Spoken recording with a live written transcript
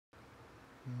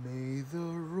May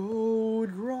the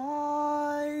road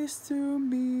rise to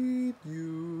meet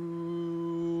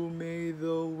you. May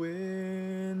the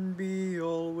wind be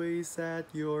always at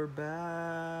your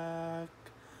back.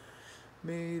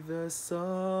 May the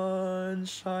sun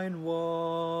shine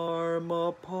warm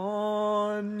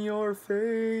upon your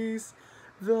face.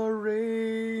 The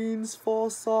rains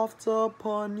fall soft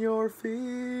upon your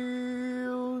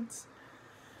fields.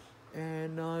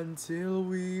 And until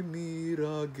we meet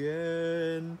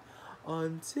again,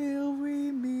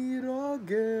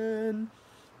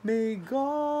 may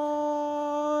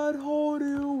God hold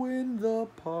you in the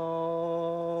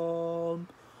palm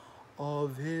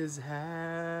of His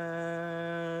hand.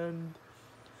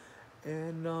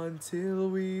 And until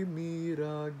we meet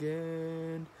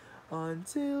again,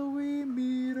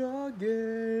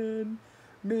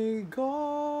 may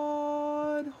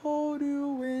God hold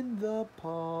you in the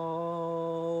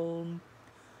palm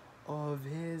of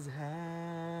His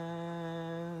hand.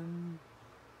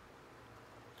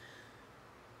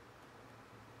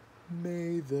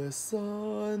 May the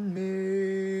sun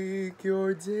make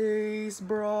your days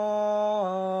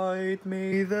bright.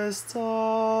 May the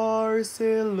stars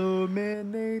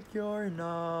illuminate your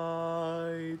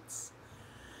nights.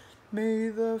 May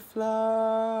the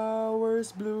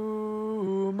flowers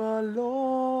bloom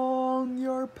along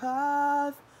your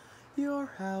path. Your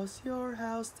house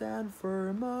stand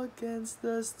firm against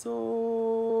the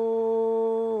storm.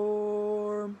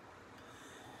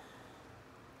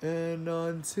 And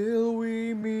until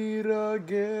we meet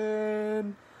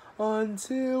again,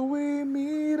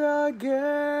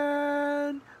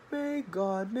 may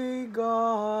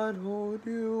God hold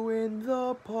you in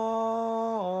the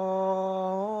palm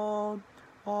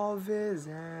of His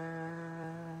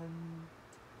hand.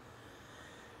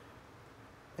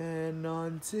 And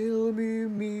until we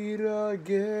meet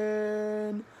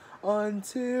again,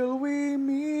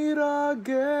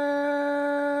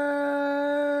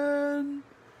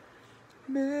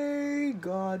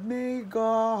 may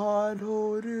God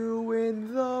hold you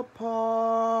in the palm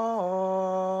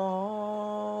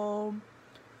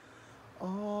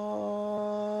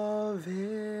of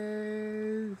His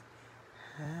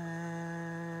hand.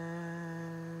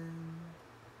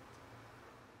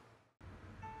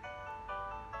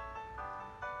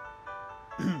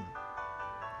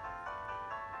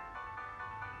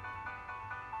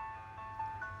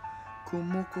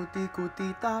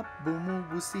 Kumukutikutitap,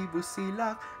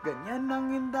 bumubusi-busilak, ganyan ang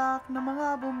indak ng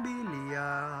mga bumbilya.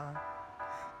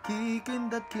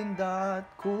 Kikindat-kindat,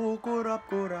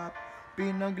 kukurap-kurap,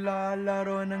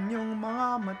 pinaglalaro ng iyong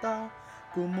mga mata.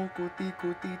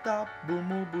 Kumukutikutitap,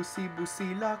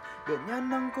 bumubusi-busilak,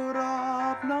 ganyan ang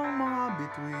kurap ng mga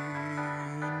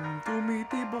bituin.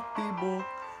 Tumitibok-tibok,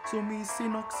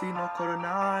 sumisinok-sinok,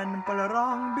 koronahan ng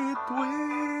palarang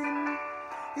bituin.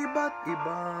 Iba't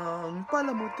ibang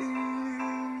palamuti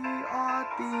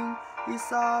ating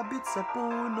isabit sa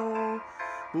puno.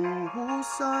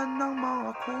 Buhusan ng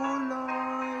mga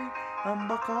kulay,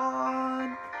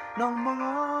 ambakan ng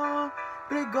mga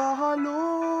regalo.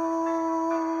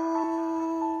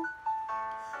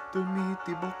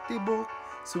 Tumitibok-tibok,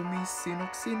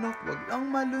 sumisinok-sinok, wag lang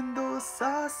malundo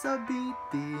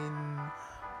sasabitin.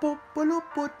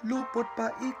 Pupulupot-lupot,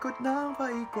 paikot ng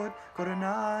paikot,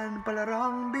 koronahan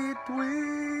palarang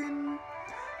bituin.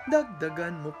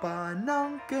 Dagdagan mo pa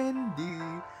ng candy,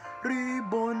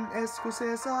 ribbon,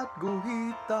 eskuses at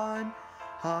guhitan,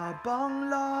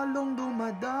 habang lalong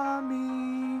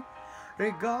dumadami,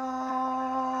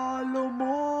 regalo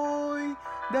mo'y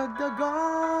dagdagan.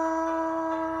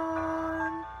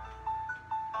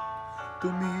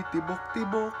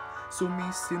 Tumitibok-tibok,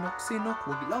 sumisinok-sinok,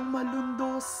 wag lang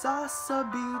malundo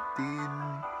sasabitin.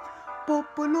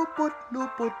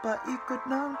 Pupulupot-lupot, paikot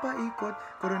ng paikot,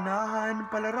 koronahan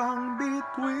palarang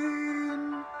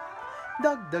bituin.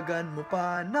 Dagdagan mo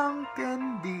pa ng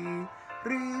candy,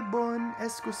 ribbon,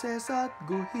 eskuses at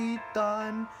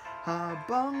guhitan,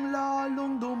 habang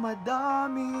lalong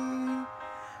dumadami,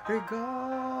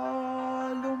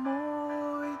 regalo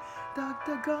mo'y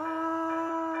dagdagan.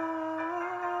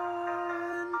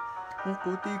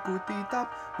 Kumukutikutitap,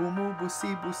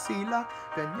 bumubusi-busilak,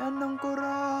 ganyan ang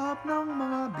kurap ng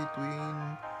mga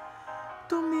bituin.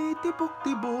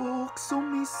 Tumitibok-tibok,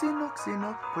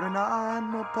 sumisinok-sinok, koronahan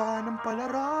mo pa ng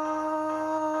palarang